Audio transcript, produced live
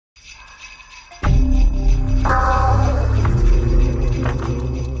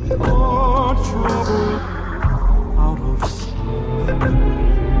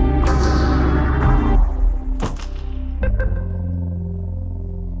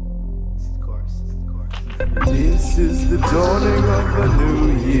This is the dawning of a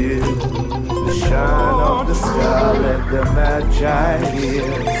new year. The shine of the star, let the magi hear.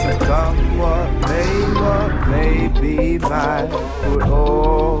 So come what may be my put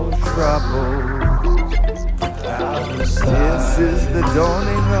all trouble. This is the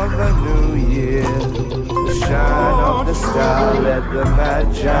dawning of a new year. The shine of the star, let the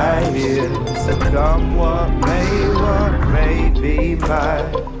magi hear. So come what may be my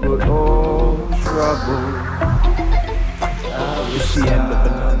put all trouble. It's the end of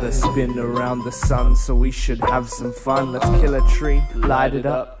another spin around the sun, so we should have some fun. Let's kill a tree, light it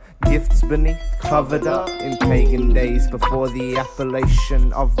up. Gifts beneath, covered up in pagan days before the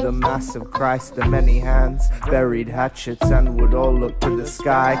appellation of the mass of Christ. The many hands buried hatchets and would all look to the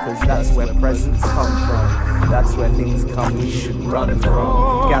sky, cause that's where presents come from. That's where things come we should run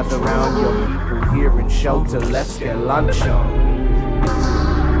from. Gather round your people here in shelter, let's get lunch on.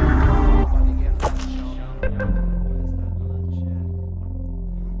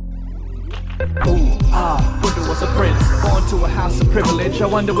 Buddha was a prince, born to a house of privilege. I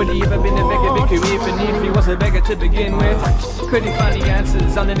wonder would he ever been a beggar bhikkhu, even if he was a beggar to begin with. Could he find the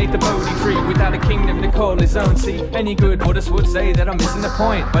answers underneath the Bodhi tree without a kingdom to call his own? See, any good Buddhist would say that I'm missing the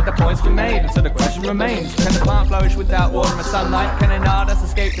point, but the point's been made, so the question remains: can the plant flourish without water and sunlight? Can an artist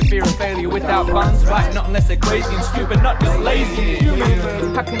escape the fear of failure without funds? Right, not unless they're crazy and stupid, not just lazy and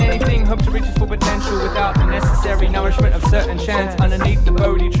human. How can anything hope to reach its full potential without the necessary nourishment of certain chance? Underneath the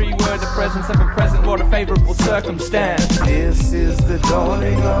Bodhi tree were the presence of a present, what a favorable circumstance. This is the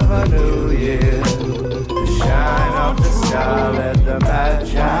dawning of a new year. The shine of the star, let the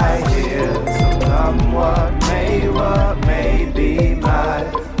magi hear. So come what may be my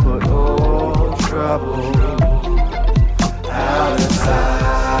put all trouble out of sight,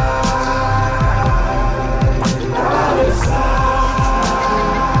 out of sight,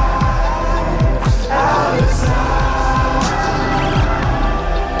 out of sight,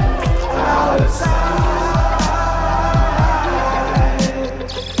 out of sight.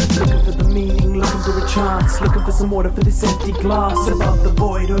 Chance, looking for some water for this empty glass. Above the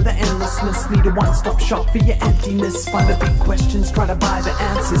void or the endlessness, need a one-stop shop for your emptiness. Find the big questions, try to buy the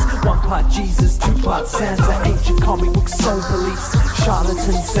answers. One part Jesus, two parts Santa. Ancient comic book soul beliefs,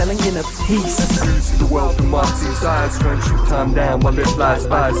 charlatans selling inner peace. You see the world from Martin's eyes, try and shoot time down while it flies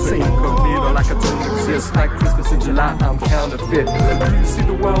by. So incognito like I don't exist, like Christmas in July, I'm counterfeit. You see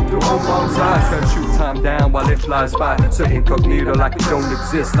the world through Omar's eyes, try and shoot time down while it flies by. So incognito like it don't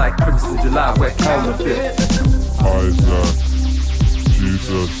exist, like Christmas in July, we're counterfeit. Isaac,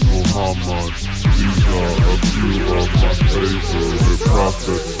 Jesus, Muhammad, these are a few of my favorite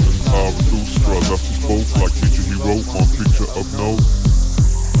prophets. And Zarathustra left his folk like nature he wrote one picture of note.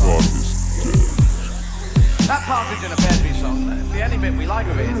 God is dead. That partridge in a pear tree song, the only bit we like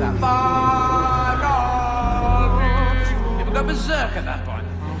of it is that five God. People go berserk at that point.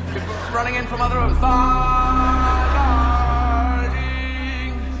 People running in from other rooms.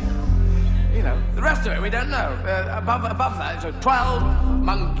 You know, the rest of it we don't know. Above that, so 12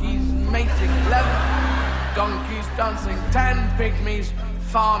 monkeys mating, 11 donkeys dancing, 10 pygmies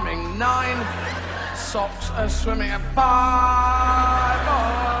farming, 9 sops are swimming, and 5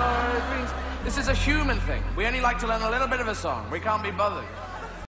 greens. This is a human thing. We only like to learn a little bit of a song. We can't be bothered.